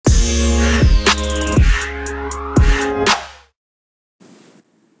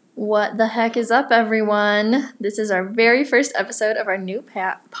What the heck is up, everyone? This is our very first episode of our new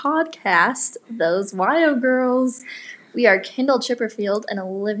podcast, Those YO Girls. We are Kendall Chipperfield and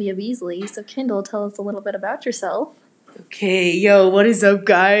Olivia Beasley. So, Kendall, tell us a little bit about yourself. Okay, yo, what is up,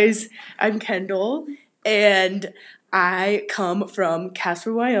 guys? I'm Kendall, and I come from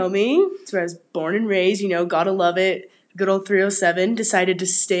Casper, Wyoming. That's where I was born and raised. Gotta love it. Good old 307. Decided to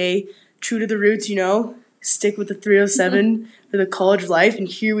stay true to the roots, stick with the 307 for the college life, and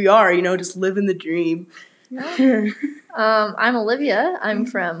here we are, just living the dream. Yeah. I'm Olivia. I'm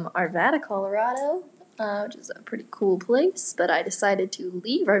from Arvada, Colorado, which is a pretty cool place, but I decided to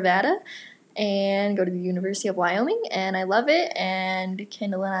leave Arvada and go to the University of Wyoming, and I love it. And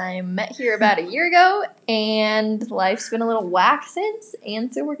Kendall and I met here about a year ago, and life's been a little whack since,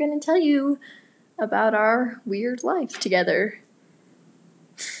 and so we're going to tell you about our weird life together.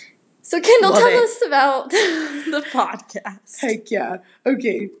 So, Kendall, tell us about the podcast. Heck yeah.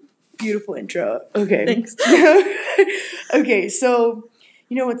 Okay, beautiful intro. Okay. Thanks. Okay, so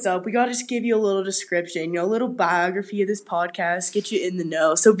you know what's up. We got to just give you a little description, a little biography of this podcast, get you in the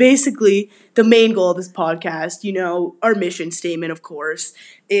know. So basically, the main goal of this podcast, our mission statement, of course,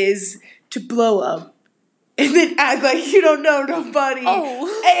 is to blow up and then act like you don't know nobody.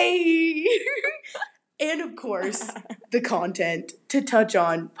 Oh. Hey! And, of course, the content to touch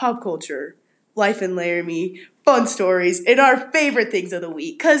on pop culture, life in Laramie, fun stories, and our favorite things of the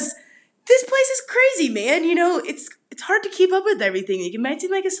week. Because this place is crazy, man. It's hard to keep up with everything. It might seem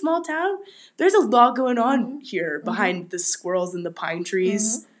like a small town. There's a lot going on here behind the squirrels and the pine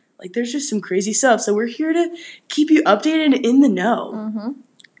trees. Like, there's just some crazy stuff. So we're here to keep you updated and in the know.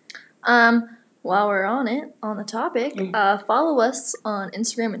 While we're on the topic, follow us on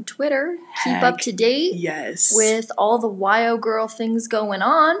Instagram and Twitter. Keep up to date with all the YO Girl things going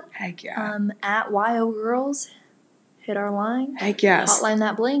on. Heck yeah. At YO Girls, hit our line. Heck yes. Hotline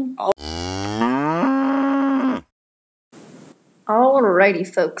that bling.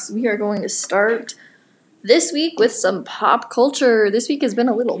 Alrighty, folks. We are going to start this week with some pop culture. This week has been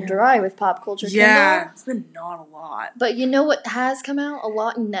a little dry with pop culture. Yeah, Kendall. it's been not a lot. But you know what has come out? A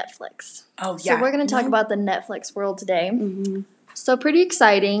lot in Netflix. Oh, yeah. So we're going to talk about the Netflix world today. So pretty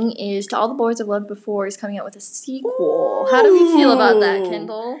exciting is To All the Boys I've Loved Before is coming out with a sequel. How do we feel about that,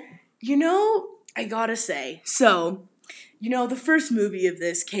 Kendall? I gotta say, so, the first movie of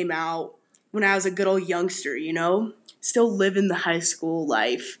this came out when I was a good old youngster, still living the high school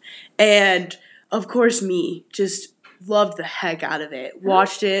life. And, of course, me, just loved the heck out of it.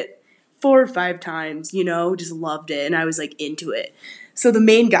 Watched it 4 or 5 times, just loved it. And I was, into it. So the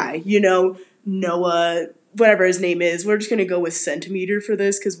main guy, Noah, whatever his name is, we're just going to go with Centimeter for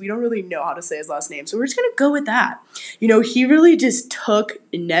this because we don't really know how to say his last name. So we're just going to go with that. He really just took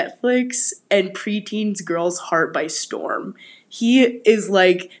Netflix and preteens girls' heart by storm. He is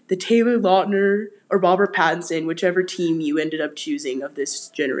like the Taylor Lautner or Robert Pattinson, whichever team you ended up choosing of this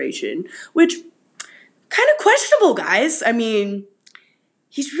generation, which kind of questionable, guys. I mean,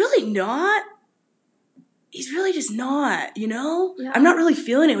 he's really just not, Yeah. I'm not really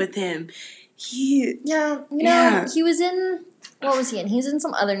feeling it with him. He was in, what was he in? He was in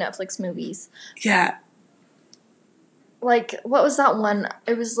some other Netflix movies. Yeah. Like, what was that one?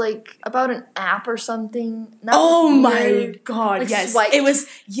 It was, about an app or something. My God, yes. Swipe. It was,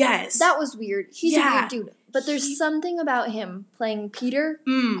 yes. That was weird. He's a weird dude. But there's something about him playing Peter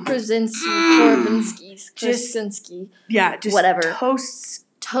Krasinski. Just whatever. Toasts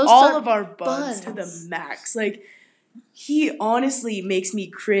all of our buns to the max. He honestly makes me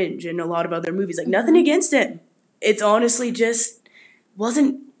cringe in a lot of other movies. Nothing against him. It's honestly just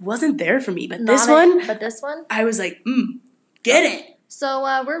wasn't there for me. But this one, I was like, get it. So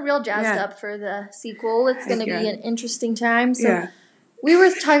we're real jazzed up for the sequel. It's going to be an interesting time. So we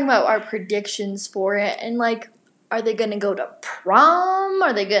were talking about our predictions for it. And, are they going to go to prom?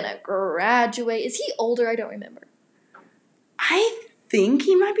 Are they going to graduate? Is he older? I don't remember. I think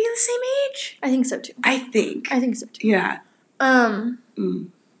he might be the same age. I think so, too. I think so, too. Yeah.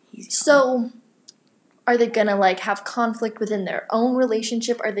 So are they going to, have conflict within their own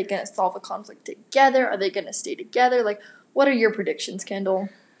relationship? Are they going to solve a conflict together? Are they going to stay together? What are your predictions, Kendall?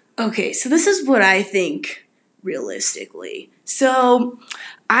 Okay, so this is what I think realistically. So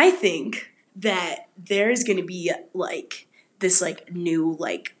I think that there's going to be, this, new,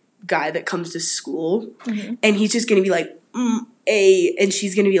 guy that comes to school. And he's just going to be and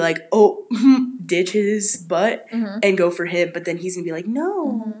she's going to be ditch his butt and go for him. But then he's going to be like,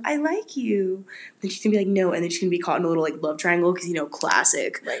 no, I like you. Then she's going to be like, no. And then she's going to be caught in a little, love triangle because,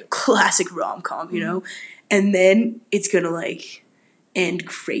 classic rom-com, And then it's going to, end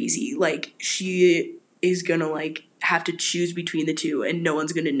crazy. She is going to, have to choose between the two and no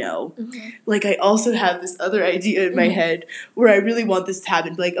one's gonna know. Mm-hmm. Like, I also have this other idea in my Mm-hmm. head where I really want this to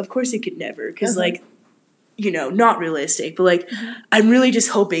happen. But, like, of course it could never, because, like, you know, not realistic. But, like, I'm really just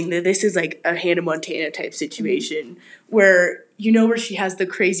hoping that this is, like, a Hannah Montana type situation where, you know, where she has the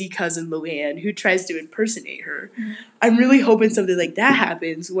crazy cousin Luann who tries to impersonate her. I'm really hoping something like that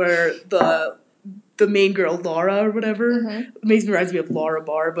happens where the main girl, Laura or whatever, reminds me of Laura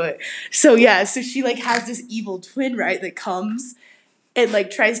Barr, but so she like has this evil twin, right, that comes and like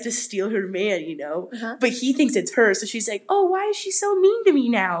tries to steal her man, you know, but he thinks it's her, so she's like, oh, why is she so mean to me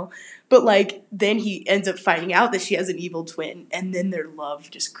now? But like then he ends up finding out that she has an evil twin, and then their love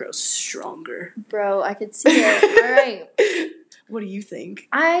just grows stronger. Bro, I could see it. All right. What do you think?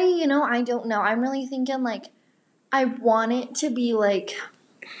 I don't know. I'm really thinking, like, I want it to be, like,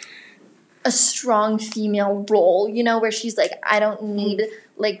 a strong female role, you know, where she's like, I don't need,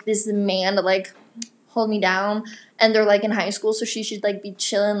 like, this man to, like, hold me down. And they're, like, in high school, so she should, like, be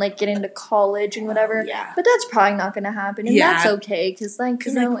chilling, like, get into college and whatever. Yeah. But that's probably not going to happen. And that's okay, because, like,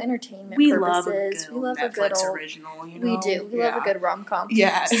 you know, like, entertainment we purposes. We love a good Netflix original, you know? We do. We love a good rom-com.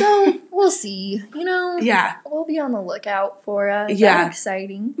 Yeah. So, we'll see. You know? Yeah. We'll be on the lookout for Yeah. that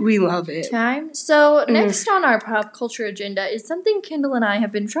exciting We love it. time. So, next on our pop culture agenda is something Kendall and I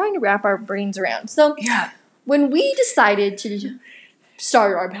have been trying to wrap our brains around. So, when we decided to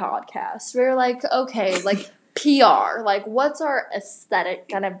start our podcast, we were like, okay, like, PR, like, what's our aesthetic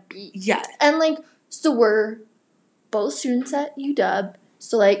gonna be? Yeah. And, like, so we're both students at UW,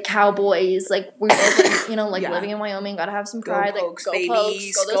 so, like, cowboys, like, we're both, you know, like, living in Wyoming, gotta have some pride, go Pokes, like, baby. go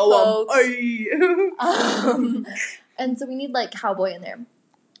Pokes, go those Pokes. Pokes. And so we need, like, cowboy in there,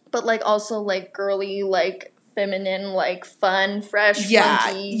 but, like, also, like, girly, like, feminine, like, fun, fresh,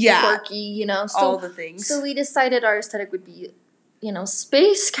 funky, quirky, you know, so, all the things. So we decided our aesthetic would be, you know,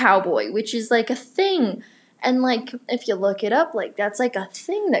 space cowboy, which is, like, a thing. And, like, if you look it up, like, that's, like, a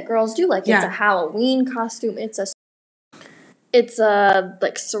thing that girls do. Like, it's a Halloween costume. It's a,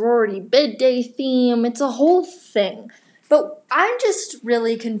 like, sorority bid day theme. It's a whole thing. But I'm just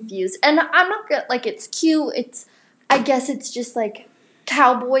really confused. And I'm not gonna, like, it's cute. I guess it's just, like,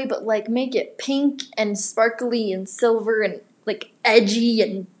 cowboy, but, like, make it pink and sparkly and silver and, like, edgy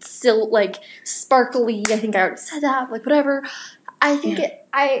and like, sparkly. I think I already said that. Like, whatever. I think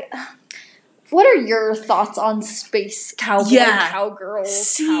what are your thoughts on space cowboy, cowgirl?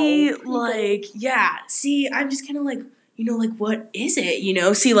 See, I'm just kind of like, you know, like, what is it, you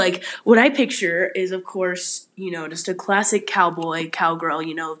know? See, like, what I picture is, of course, you know, just a classic cowboy, cowgirl,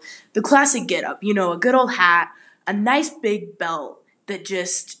 you know, the classic get-up, you know, a good old hat, a nice big belt that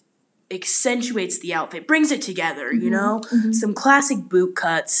just accentuates the outfit, brings it together, you know? Some classic boot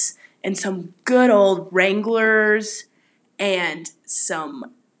cuts and some good old Wranglers and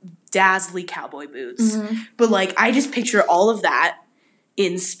some dazzly cowboy boots. But, like, I just picture all of that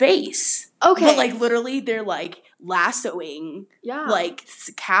in space. Okay. But, like, literally they're, like, lassoing, like,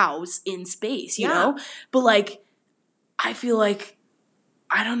 cows in space, you know? But, like, I feel like,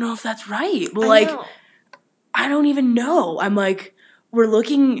 I don't know if that's right. But, I don't even know. I'm, like, we're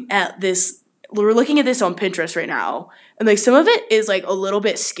looking at this on Pinterest right now. And, like, some of it is, like, a little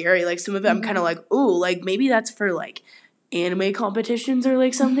bit scary. Like, some of it I'm kind of like, ooh, like, maybe that's for, like, anime competitions or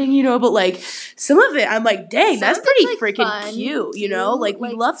like something, you know, but like some of it I'm like, dang, that's pretty like freaking cute, you know, like we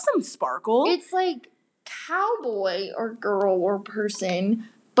love some sparkle. It's like cowboy or girl or person,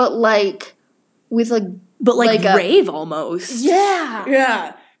 but like with a rave almost. Yeah.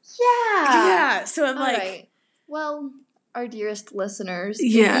 So I'm like, right. Well, our dearest listeners,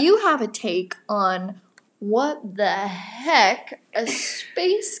 Yeah. if you have a take on what the heck a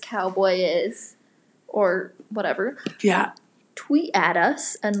space cowboy is, or whatever, Yeah. tweet at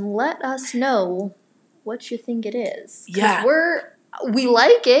us and let us know what you think it is. Yeah. We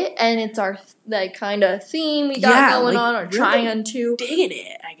like it, and it's our like kind of theme we got going on, or really trying to digging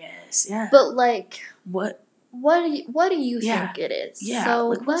it, I guess. Yeah. But like, what do you think it is? Yeah. So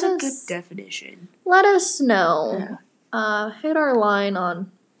like, what's a good definition? Let us know. Yeah. Hit our line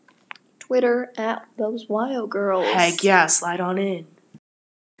on Twitter at those Wyo girls. Heck yeah, slide on in.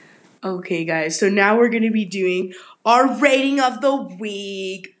 Okay, guys, so now we're going to be doing our rating of the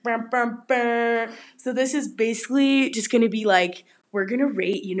week. So this is basically just going to be like, we're going to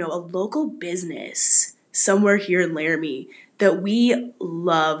rate, you know, a local business somewhere here in Laramie that we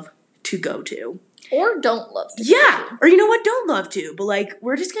love to go to. Or don't love to. Yeah, or you know what, don't love to, but like,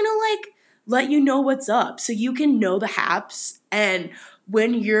 we're just going to like let you know what's up so you can know the haps, and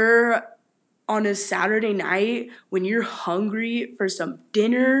when you're on a Saturday night, when you're hungry for some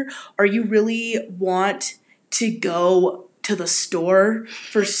dinner, or you really want to go to the store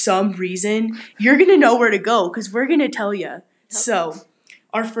for some reason, you're going to know where to go because we're going to tell you. Yep. So,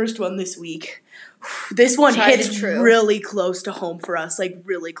 our first one this week. This one hits really close to home for us, like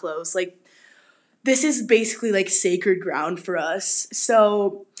really close. Like, this is basically like sacred ground for us.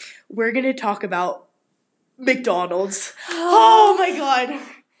 So, we're going to talk about McDonald's. Oh my God.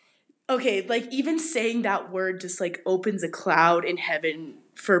 Okay, like even saying that word just like opens a cloud in heaven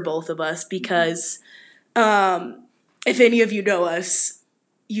for both of us because if any of you know us,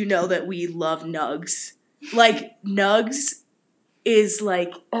 you know that we love nugs. Like nugs is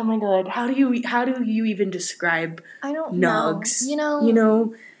like, oh my God, how do you even describe nugs? You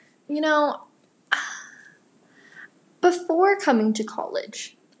know, before coming to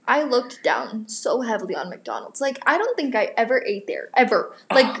college, I looked down so heavily on McDonald's. Like, I don't think I ever ate there. Ever.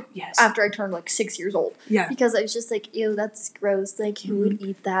 Like, after I turned, like, 6 years old. Yeah. Because I was just like, ew, that's gross. Like, who would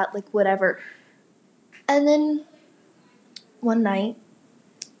eat that? Like, whatever. And then, one night,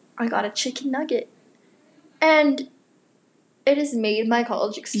 I got a chicken nugget. And it has made my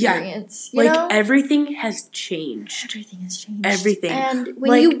college experience. Yeah. You know? Everything has changed. Everything has changed. Everything. And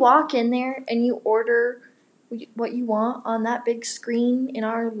when you walk in there and you order what you want on that big screen in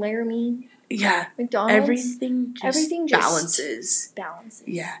our Laramie McDonald's. Everything just balances.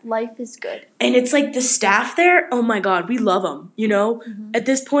 Yeah. Life is good. And it's like the staff there, oh my God, we love them, you know? Mm-hmm. At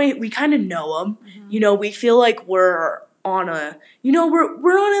this point, we kind of know them. Mm-hmm. You know, we feel like we're on a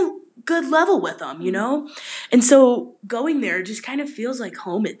good level with them, you know? And so going there just kind of feels like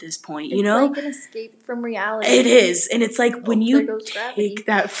home at this point, you know? It's like an escape from reality. It is. And it's like when you take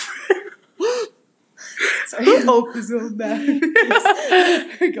that... Sorry. I hope is so bad.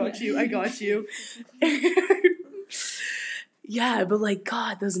 I got you. Yeah, but like,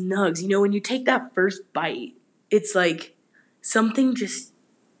 God, those nugs, you know, when you take that first bite, it's like something just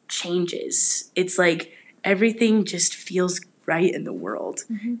changes. It's like everything just feels right in the world.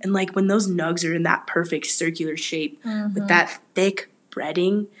 Mm-hmm. And like when those nugs are in that perfect circular shape with that thick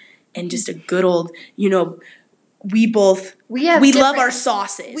breading and just a good old, you know, we love our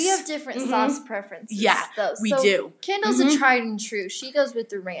sauces. We have different sauce preferences. Yeah, though. We do. Kendall's a tried and true. She goes with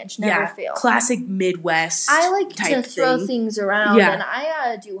the ranch, never fails. Classic Midwest. I like to throw things around, and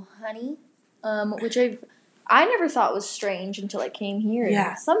I do honey, which I never thought was strange until I came here.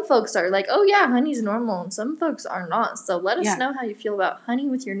 Yeah. Some folks are like, oh yeah, honey's normal, and some folks are not. So let us know how you feel about honey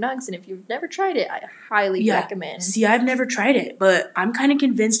with your nugs, and if you've never tried it, I highly recommend. See, I've never tried it, but I'm kind of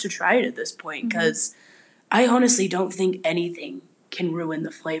convinced to try it at this point because I honestly don't think anything can ruin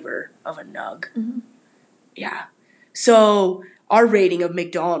the flavor of a nug. Mm-hmm. Yeah. So our rating of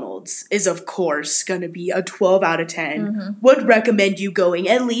McDonald's is, of course, going to be a 12 out of 10. Mm-hmm. Would recommend you going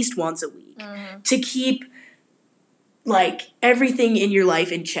at least once a week to keep, like, everything in your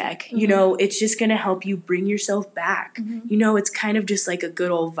life in check. Mm-hmm. You know, it's just going to help you bring yourself back. Mm-hmm. You know, it's kind of just like a good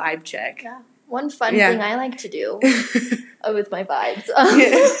old vibe check. Yeah. One fun thing I like to do with my vibes.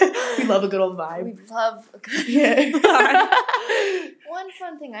 We love a good old vibe. We love a good vibe. One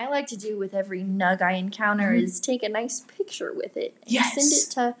fun thing I like to do with every nug I encounter is take a nice picture with it and send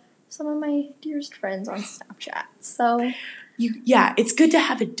it to some of my dearest friends on Snapchat. So, it's good to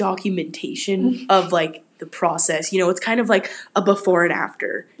have a documentation of like the process. You know, it's kind of like a before and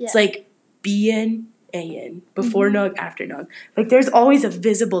after. Yeah. It's like A-N, before nug, after nug. Like, there's always a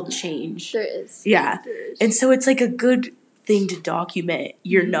visible change. There is. Yeah. And so it's like a good thing to document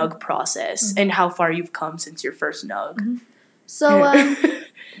your nug process and how far you've come since your first nug. Mm-hmm. So,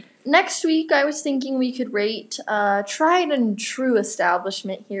 next week I was thinking we could rate a tried and true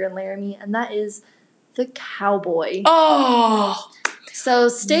establishment here in Laramie, and that is the Cowboy. Oh! So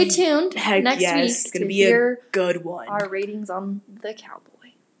stay tuned next week it's gonna be a good one. Our ratings on the Cowboy.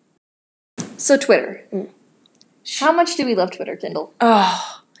 So Twitter. How much do we love Twitter, Kendall?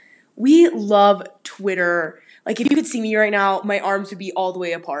 Oh, we love Twitter. Like, if you could see me right now, my arms would be all the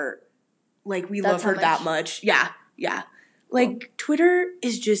way apart. Like, we love her that much. Yeah. Like, Twitter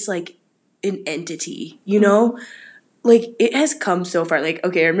is just, like, an entity, you know? Like, it has come so far. Like,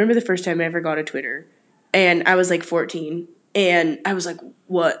 okay, I remember the first time I ever got a Twitter. And I was, like, 14. And I was like,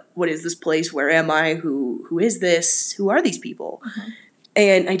 what is this place? Where am I? Who is this? Who are these people? Mm-hmm.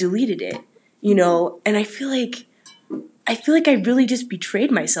 And I deleted it. You know, and I feel like I really just betrayed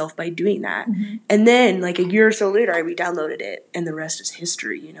myself by doing that. Mm-hmm. And then, like, a year or so later, I re-downloaded it, and the rest is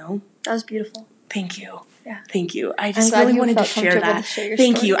history, you know? That was beautiful. Thank you. Yeah. Thank you. I just really wanted to share that.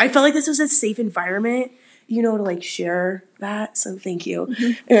 Thank you. I felt like this was a safe environment, you know, to, like, share that, so thank you.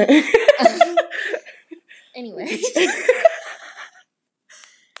 Mm-hmm. Anyway.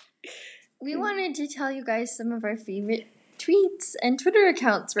 We wanted to tell you guys some of our favorite tweets and Twitter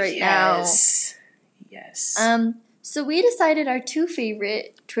accounts now. Yes. So we decided our two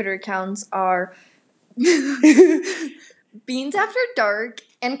favorite Twitter accounts are Beans After Dark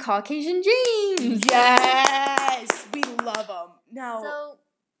and Caucasian James. Yes, we love them. Now, So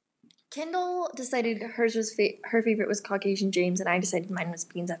Kendall decided hers was her favorite was Caucasian James, and I decided mine was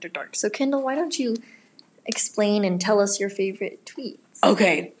Beans After Dark. So Kendall, why don't you explain and tell us your favorite tweets?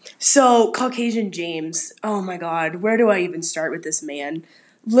 okay, so Caucasian James, oh my god, where do I even start with this man?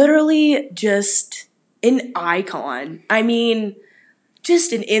 Literally just an icon. I mean,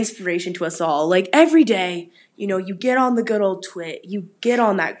 just an inspiration to us all. Like, every day, you know, you get on the good old twit, you get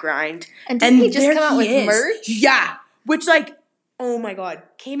on that grind. And didn't he just come out with is. merch? Yeah, which, like, oh my god,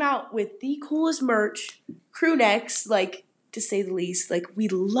 came out with the coolest merch, crew necks, like, to say the least. Like, we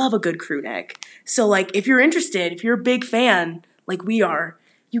love a good crew neck. So, like, if you're interested, if you're a big fan, like we are,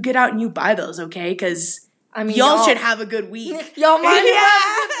 you get out and you buy those, okay? Because I mean, y'all should have a good week. Y'all might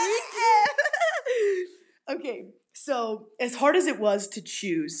have a good week. Okay, so as hard as it was to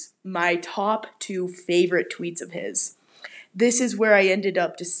choose my top 2 favorite tweets of his, this is where I ended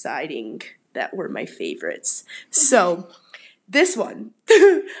up deciding that were my favorites. So, this one,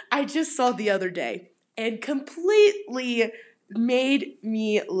 I just saw the other day and completely made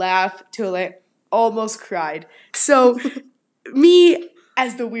me laugh till I almost cried. So, me,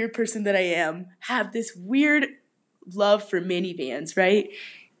 as the weird person that I am, have this weird love for minivans, right?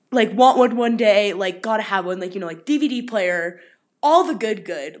 Like, want one day, like, gotta have one, like, you know, like, DVD player, all the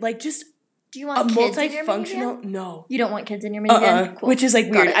good. Like, just Do you a want kids in your multifunctional, minivan? no. You don't want kids in your minivan? Cool. Which is,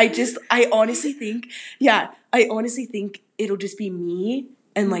 like, Got weird. it. I honestly think it'll just be me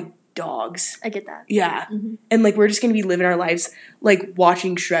and, like, dogs. I get that. Yeah. Mhm. And, like, we're just gonna be living our lives, like,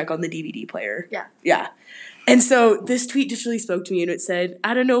 watching Shrek on the DVD player. Yeah. Yeah. And so this tweet just really spoke to me, and it said,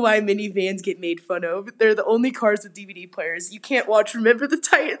 I don't know why minivans get made fun of. They're the only cars with DVD players. You can't watch Remember the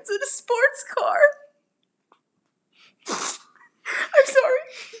Titans in a sports car. I'm sorry.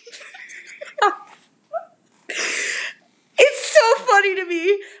 It's so funny to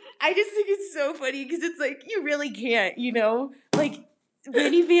me. I just think it's so funny because it's like, you really can't, you know? Like,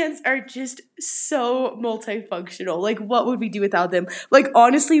 minivans are just so multifunctional. Like, what would we do without them? Like,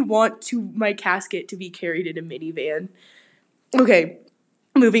 honestly, want to my casket to be carried in a minivan. Okay,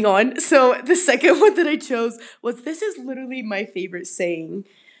 moving on. So the second one that I chose was, this is literally my favorite saying.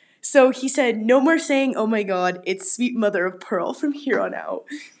 So he said, no more saying, oh my god, it's sweet mother of pearl from here on out.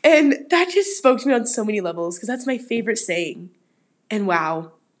 And that just spoke to me on so many levels because that's my favorite saying. And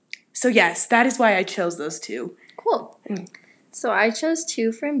wow. So yes, that is why I chose those two. Cool. So I chose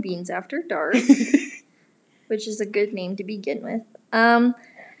 2 from Beans After Dark, which is a good name to begin with.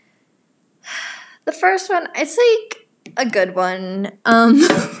 The first one, it's like a good one.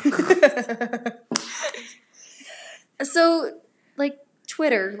 So, like,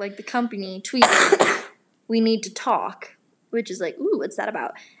 Twitter, like the company, tweeted, we need to talk, which is like, ooh, what's that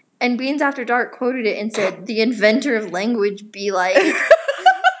about? And Beans After Dark quoted it and said, the inventor of language be like.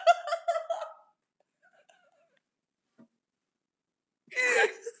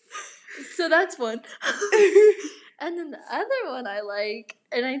 So that's one. And then the other one I like,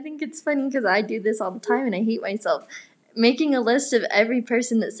 and I think it's funny because I do this all the time and I hate myself, making a list of every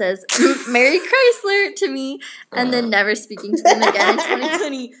person that says Mary Chrysler to me and then never speaking to them again in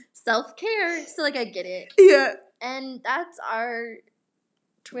 2020. Self-care. So, like, I get it. Yeah. And that's our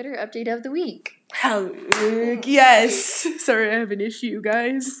Twitter update of the week. Hell, yes. Sorry, I have an issue,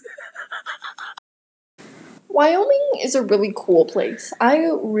 guys. Wyoming is a really cool place. I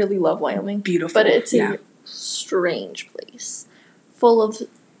really love Wyoming. Beautiful. But it's yeah. a strange place full of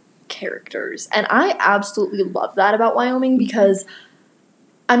characters. And I absolutely love that about Wyoming because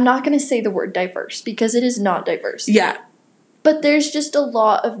I'm not going to say the word diverse because it is not diverse. Yeah. But there's just a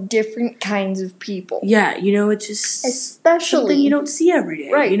lot of different kinds of people. Yeah, you know, it's just especially something you don't see every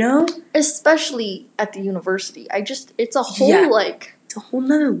day, right, you know? Especially at the university. it's a whole, it's a whole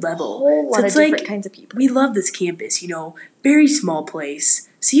nother level. Whole lot of different kinds of people. We love this campus, you know, very small place.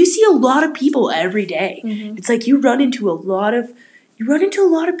 So you see a lot of people every day. Mm-hmm. It's like you run into a lot of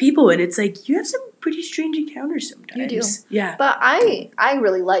people, and it's like you have some pretty strange encounters sometimes. You do. Yeah. But I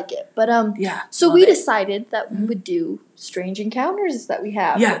really like it. But yeah. So we decided that we would do strange encounters that we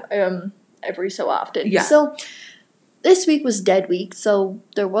have every so often. Yeah. So this week was Dead Week, so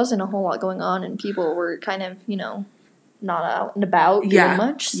there wasn't a whole lot going on and people were kind of, you know, not out and about doing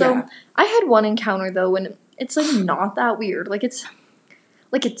much. So I had one encounter though, and it's like not that weird.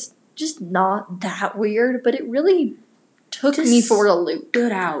 It's just not that weird, but it really took me for a loop.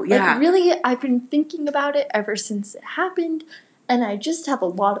 Stood out, yeah. Really, I've been thinking about it ever since it happened, and I just have a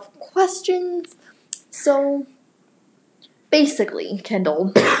lot of questions. So, basically,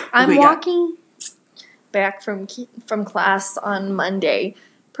 Kendall, I'm walking back from class on Monday,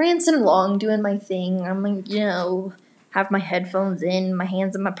 prancing along, doing my thing. I'm like, have my headphones in, my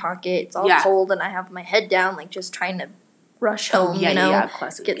hands in my pocket. It's all cold, and I have my head down, like just trying to rush home,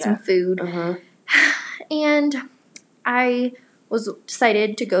 classic, get some food. Uh-huh. And I was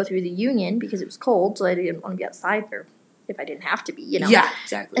decided to go through the Union because it was cold, so I didn't want to be outside if I didn't have to be, Yeah,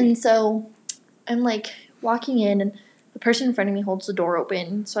 exactly. And so I'm like walking in, and the person in front of me holds the door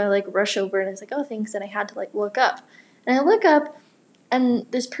open, so I like rush over, and I was like, oh, thanks, and I had to like look up. And I look up, and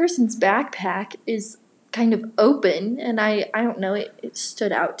this person's backpack is kind of open, and I don't know, it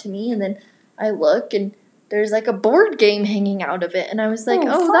stood out to me, and then I look, and there's like a board game hanging out of it, and I was like,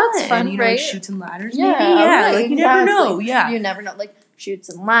 that's fun, right? Like Shoots and ladders, yeah, maybe? Yeah, right, like you never know, yeah. You never know, like Shoots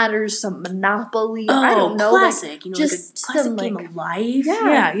and Ladders, some Monopoly, Oh, I don't know. classic, like, just like a classic game of life.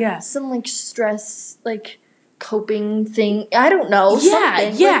 Yeah. Some like stress, like coping thing, I don't know,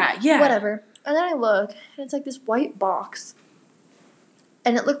 something. Yeah. Whatever. And then I look, and it's like this white box,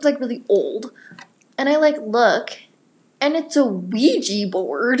 and it looked like really old, and I like look, and it's a Ouija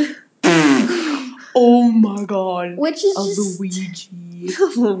board. Oh my god. Which is just...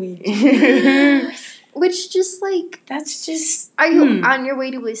 Luigi. Which just like... That's just... Are you on your way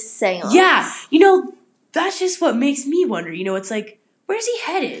to a seance? Yeah. That's just what makes me wonder. It's like, where's he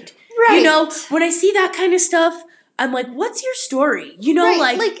headed? Right. When I see that kind of stuff, I'm like, what's your story?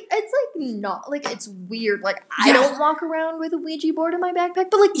 Right. Like, it's like not... Like, it's weird. Like, I don't walk around with a Ouija board in my backpack,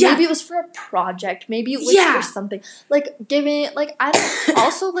 but like, maybe it was for a project. Maybe it was for something. Like, giving it... Like, I don't...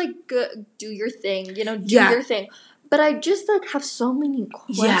 Also, like, do your thing. Do your thing. But I just, like, have so many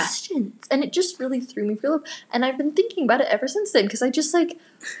questions. And it just really threw me for a loop. And I've been thinking about it ever since then. Because I just, like...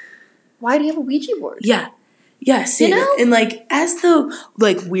 Why do you have a Ouija board? Yeah. Yeah, same. And, like, as the,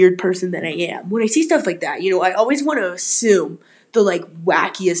 like, weird person that I am, when I see stuff like that, I always want to assume the, like,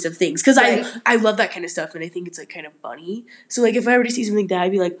 wackiest of things. Because I love that kind of stuff, and I think it's, like, kind of funny. So, like, if I were to see something like that,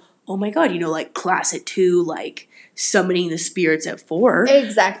 I'd be like, oh, my God, like, class at 2, like, summoning the spirits at 4.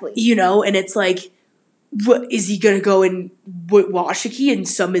 Exactly. And it's, like... What is he gonna go in Washakie and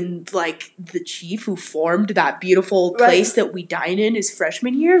summon like the chief who formed that beautiful place that we dine in his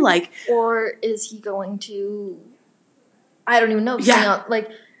freshman year? Like, or is he going to? I don't even know.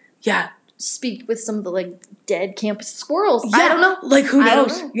 Speak with some of the like dead campus squirrels. Yeah, I don't know. Like who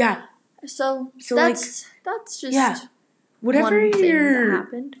knows? Yeah. So that's just whatever one thing your that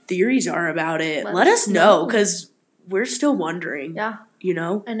happened. Theories are about it. Let us know because we're still wondering. Yeah.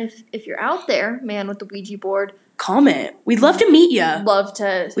 And if you're out there, man with the Ouija board, comment. We'd love to meet you. We'd love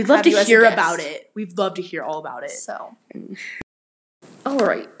to hear about it. We'd love to hear all about it. So, all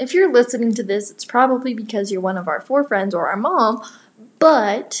right. If you're listening to this, it's probably because you're one of our 4 friends or our mom.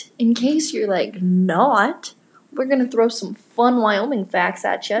 But in case you're like not, we're gonna throw some fun Wyoming facts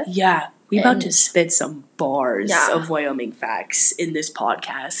at you. Yeah, we're about to spit some bars of Wyoming facts in this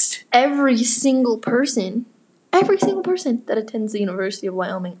podcast. Every single person that attends the University of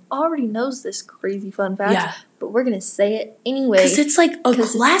Wyoming already knows this crazy fun fact, but we're going to say it anyway. Because it's like a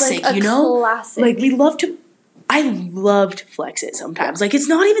classic, Classic. Like, I love to flex it sometimes. Like, it's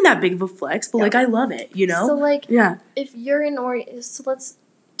not even that big of a flex, but, like, I love it, So, like, if you're in so let's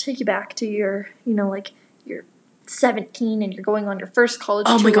take you back to your, like, you're 17 and you're going on your first college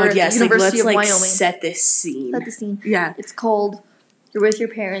tour. Oh, my God, yes. University of let's, Wyoming. set this scene. Yeah. It's cold. You're with your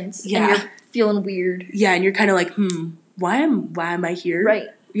parents. Yeah. And you're feeling weird. Yeah, and you're kind of like, why am I here? Right.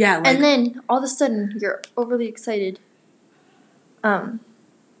 Yeah. Like, and then all of a sudden, you're overly excited.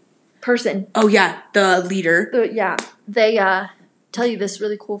 Person. Oh yeah, the leader. They tell you this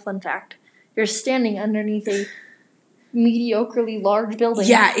really cool fun fact. You're standing underneath a mediocrely large building.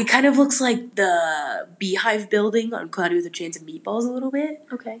 Yeah, it kind of looks like the Beehive building on Cloudy with a Chance of Meatballs a little bit.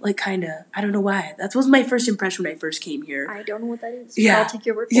 Okay. Like kind of, I don't know why. That was my first impression when I first came here. I don't know what that is. Yeah. I'll take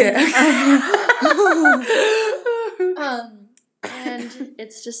your word for it. And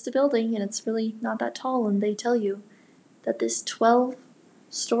it's just a building, and it's really not that tall, and they tell you that this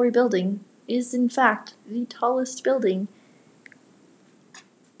 12-story building is, in fact, the tallest building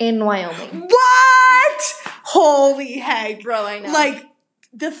in Wyoming. What? Holy heck. Bro, I know. Like,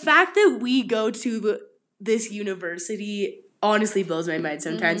 the fact that we go to this university honestly blows my mind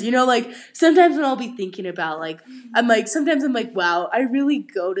sometimes. Mm-hmm. Like, sometimes when I'll be thinking about, like, sometimes I'm like, wow, I really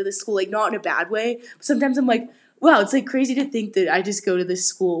go to this school, like, not in a bad way. But sometimes I'm like, wow, it's, like, crazy to think that I just go to this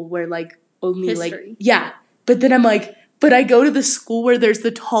school where, like, only, history. Like, yeah. But then I'm like, but I go to the school where there's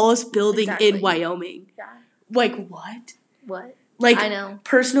the tallest building in Wyoming. Yeah. Like, what? What? Like, I know.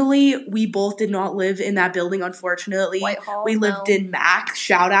 Personally, we both did not live in that building, unfortunately. Whitehall, we lived in Mac.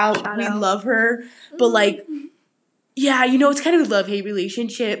 Shout out. We love her. But, like, yeah, it's kind of a love-hate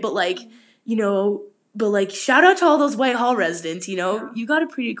relationship. But, like, But, like, shout out to all those Whitehall residents, you know? Yeah. You got a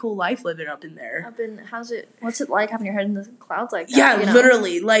pretty cool life living up in there. What's it like having your head in the clouds like that? Yeah, you know?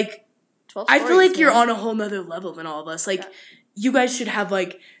 literally. Like, 12 I feel stories, like you're man. on a whole nother level than all of us. Like, Yeah. you guys should have,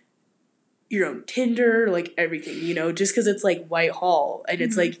 like, your own Tinder, like, everything, you know? Just because it's, like, Whitehall. And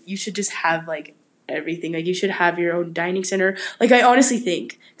it's, like, you should just have, like, everything. Like, you should have your own dining center. Like, I honestly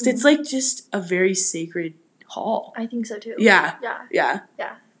think. Because it's, like, just a very sacred hall. I think so, too. Yeah. Yeah. Yeah.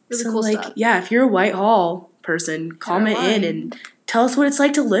 Yeah. Really So, cool like, stuff. yeah, if you're a Whitehall person, comment in and tell us what it's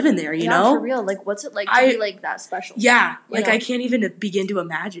like to live in there, you know? For real. Like, what's it like to be, like, that special? Yeah. You Like, know? I can't even begin to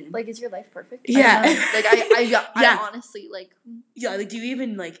imagine. Like, is your life perfect? Yeah. I don't know. Like, I Yeah. honestly, like... Yeah, like, do you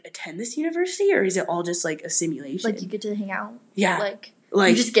even, like, attend this university, or is it all just, like, a simulation? Like, you get to hang out. Yeah. Like,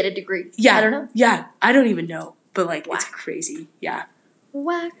 Like, you just get a degree. yeah. I don't know. Yeah. I don't even know. But, like, it's Whack. crazy. Yeah.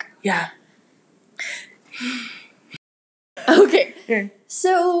 Whack. Yeah. Okay. Yeah.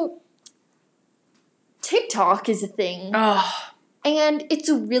 So, TikTok is a thing. Oh. And it's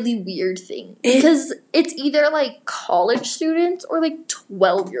a really weird thing. Because it's either, like, college students or, like,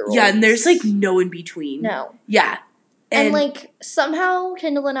 12-year-olds. Yeah, and there's, like, no in between. No. Yeah. And, like, somehow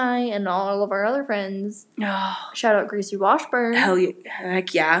Kendall and I and all of our other friends, shout out Gracie Washburn. Hell yeah.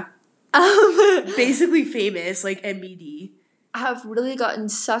 Heck yeah. Basically famous, like, MBD. Have really gotten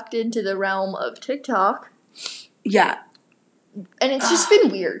sucked into the realm of TikTok. Yeah. And it's just been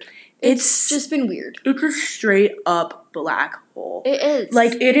weird. It's just been weird. It's a straight up black hole. It is.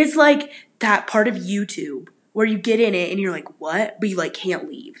 Like, it is like that part of YouTube where you get in it and you're like, what? But you, like, can't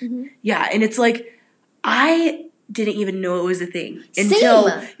leave. Mm-hmm. Yeah, and it's like, I didn't even know it was a thing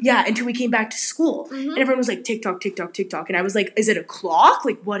until we came back to school. Mm-hmm. And everyone was like, TikTok, TikTok, TikTok. And I was like, is it a clock?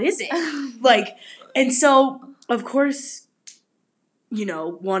 Like, what is it? Like, and so, of course, you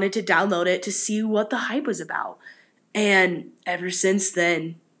know, wanted to download it to see what the hype was about. And ever since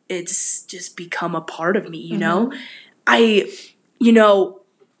then, it's just become a part of me, you know? You know,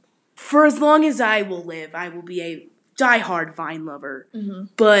 for as long as I will live, I will be a diehard Vine lover. Mm-hmm.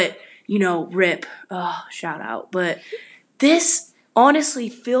 But, you know, rip, shout out. But this honestly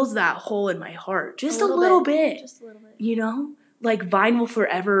fills that hole in my heart just a little bit. Just a little bit. You know? Like, Vine will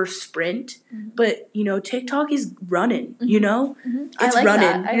forever sprint, but, you know, TikTok is running, you know? Mm-hmm. It's I like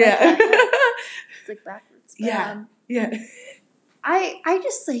running. That. I yeah. like that. It's like backwards. But, Yeah. Yeah. I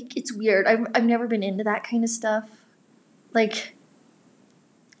just, like, it's weird. I've never been into that kind of stuff. Like,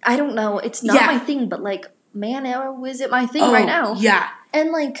 I don't know. It's not my thing, but, like, man, how is it my thing right now? Yeah.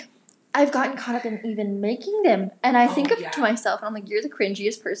 And, like, I've gotten caught up in even making them. And I think to myself, and I'm like, you're the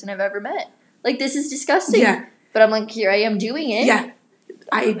cringiest person I've ever met. Like, this is disgusting. Yeah. But I'm like, here I am doing it. Yeah.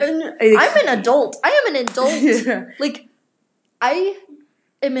 I'm an adult. I am an adult. Yeah. Like, I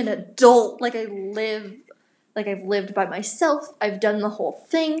am an adult. Like, I've lived by myself. I've done the whole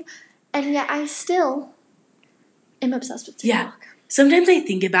thing. And yet I still am obsessed with TikTok. Yeah. Sometimes I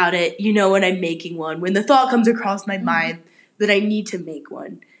think about it, you know, when I'm making one, when the thought comes across my mind that I need to make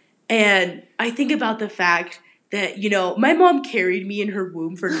one. And I think about the fact that, you know, my mom carried me in her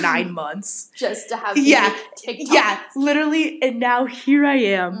womb for 9 months. Just to have TikTok. Yeah, literally. And now here I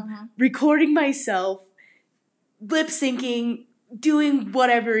am, recording myself, lip syncing, doing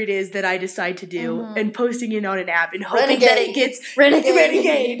whatever it is that I decide to do, and posting it on an app and hoping that it gets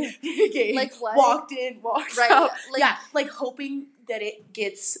renegade. Like what? Walked in, walked out. Like, like hoping that it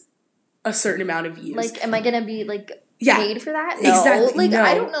gets a certain amount of views. Like, am I gonna be like paid for that? No. Exactly. Like, no.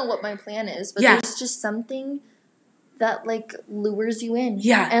 I don't know what my plan is, but there's just something that like lures you in.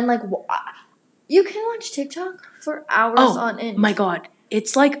 Yeah. And like, you can watch TikTok for hours on end. My God,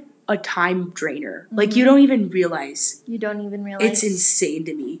 it's like a time drainer. Like, you don't even realize. You don't even realize. It's insane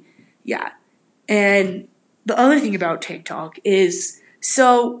to me. Yeah. And the other thing about TikTok is,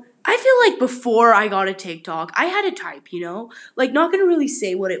 so I feel like before I got a TikTok, I had a type, you know? Like, not gonna really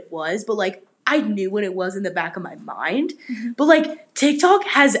say what it was, but like, I knew what it was in the back of my mind. But like, TikTok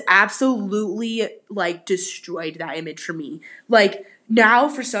has absolutely like destroyed that image for me. Like, now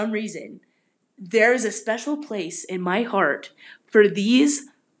for some reason, there's a special place in my heart for these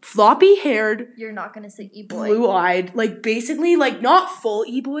floppy-haired, you're not gonna say e-boy, blue-eyed, like basically like not full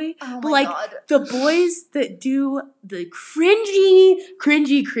e-boy, but like the boys that do the cringy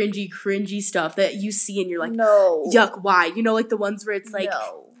stuff that you see and you're like, no, yuck, why? You know, like the ones where it's like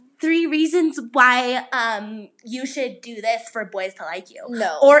 3 reasons why you should do this for boys to like you.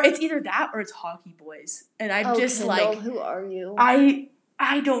 No, or it's either that or it's hockey boys, and I'm just Kendall, like, who are you?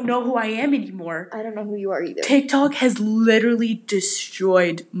 I don't know who I am anymore. I don't know who you are either. TikTok has literally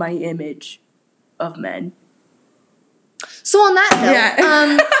destroyed my image of men. So on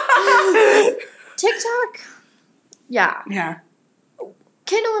that note, TikTok, Yeah.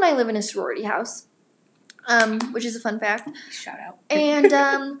 Kendall and I live in a sorority house. which is a fun fact. Shout out.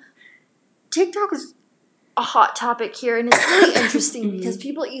 And TikTok is a hot topic here, and it's really interesting because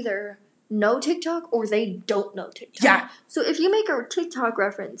people either know TikTok or they don't know TikTok. Yeah. So if you make a TikTok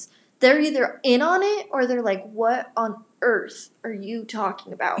reference, they're either in on it or they're like, what on earth are you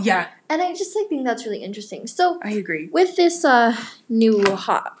talking about? Yeah. And I just think that's really interesting. So I agree. with this new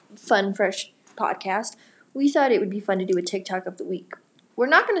hot, fun, fresh podcast, we thought it would be fun to do a TikTok of the week. We're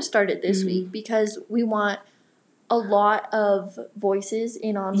not going to start it this week because we want a lot of voices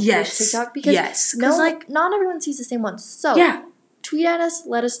in on this TikTok because not everyone sees the same one. So tweet at us,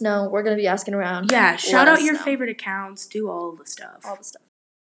 let us know. We're going to be asking around. Yeah, shout out your favorite accounts, do all the stuff.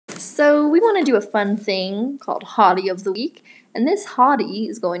 So we want to do a fun thing called Hottie of the Week. And this hottie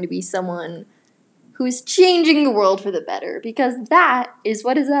is going to be someone who is changing the world for the better. Because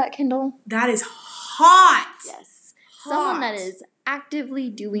what is that, Kendall? That is hot! Yes. Hot. Someone that is actively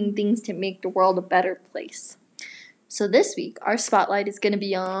doing things to make the world a better place. So this week, our spotlight is going to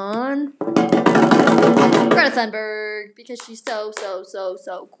be on Greta Thunberg. Because she's so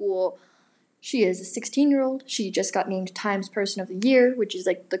cool. She is a 16-year-old. She just got named Times Person of the Year, which is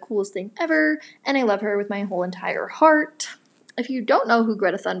like the coolest thing ever. And I love her with my whole entire heart. If you don't know who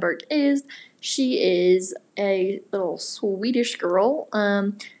Greta Thunberg is, she is a little Swedish girl.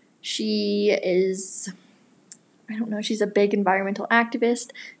 She is, she's a big environmental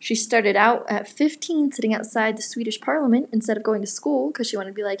activist. She started out at 15 sitting outside the Swedish parliament instead of going to school because she wanted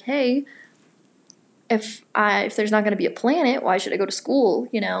to be like, hey, if there's not going to be a planet, why should I go to school,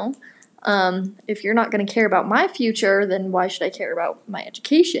 If you're not going to care about my future, then why should I care about my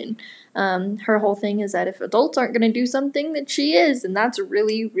education? Her whole thing is that if adults aren't going to do something, then she is, and that's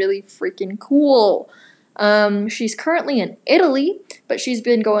really, really freaking cool. She's currently in Italy, but she's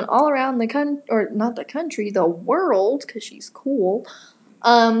been going all around the world, because she's cool,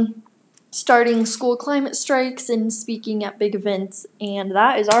 starting school climate strikes and speaking at big events, and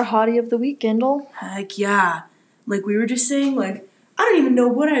that is our hottie of the week, Kendall. Heck yeah. Like we were just saying, like, I don't even know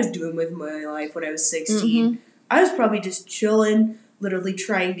what I was doing with my life when I was 16. I was probably just chilling, literally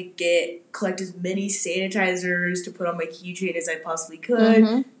trying to collect as many sanitizers to put on my keychain as I possibly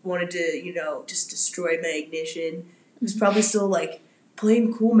could. Wanted to, just destroy my ignition. I was probably still, like,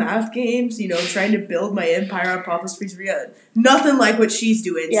 playing cool math games, trying to build my empire on Papa's Pizzeria. Nothing like what she's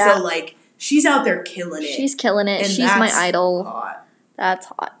doing. Yeah. So, like, she's out there killing it. She's killing it. And she's my idol. Hot. That's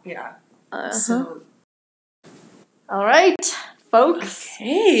hot. Yeah. So. All right. Folks,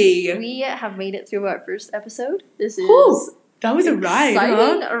 okay. We have made it through our first episode. This is that was a ride,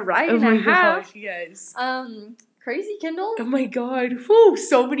 huh? A ride and a half. Gosh, you guys. Crazy, Kendall. Oh my god. Whew,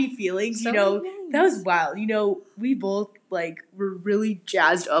 so many feelings, many feelings. That was wild. We both, were really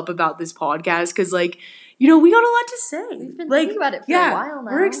jazzed up about this podcast because, we got a lot to say. We've been thinking about it for a while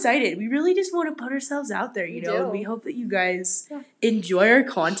now. We're excited. We really just want to put ourselves out there, and we hope that you guys enjoy our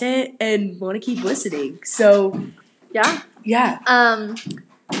content and want to keep listening. So, yeah. Yeah.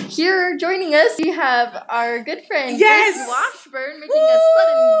 Here joining us, we have our good friend Grace Washburn making a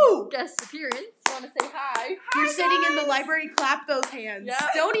sudden guest appearance. You want to say hi? You're sitting in the library. Clap those hands. Yeah.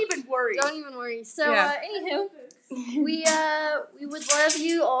 Don't even worry. So, anywho, we would love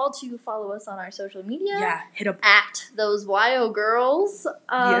you all to follow us on our social media. Yeah, hit up at those YO girls.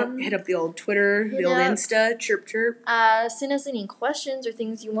 Hit up the old Twitter, the old Insta, chirp. Send us any questions or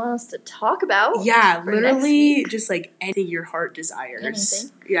things you want us to talk about. Yeah, literally just anything your heart desires.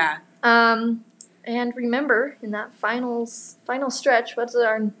 Anything. Yeah. And remember, in that final stretch, what's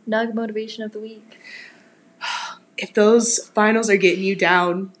our nug motivation of the week? If those finals are getting you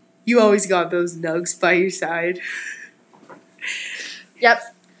down, you always got those nugs by your side. Yep.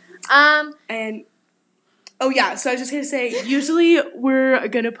 And so I was just gonna say, usually we're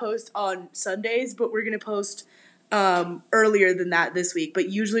gonna post on Sundays, but we're gonna post earlier than that this week. But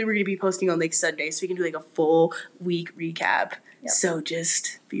usually we're gonna be posting on Sundays, so we can do a full week recap. Yep. So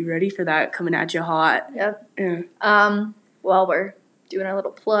just be ready for that coming at you hot. Yep. Yeah. While we're doing our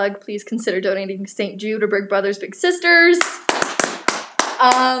little plug, please consider donating to St. Jude or Big Brothers Big Sisters.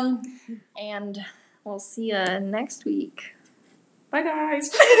 And we'll see you next week. Bye,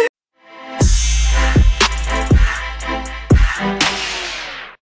 guys.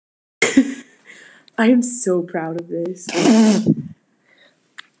 I am so proud of this.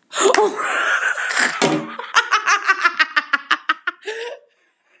 Oh.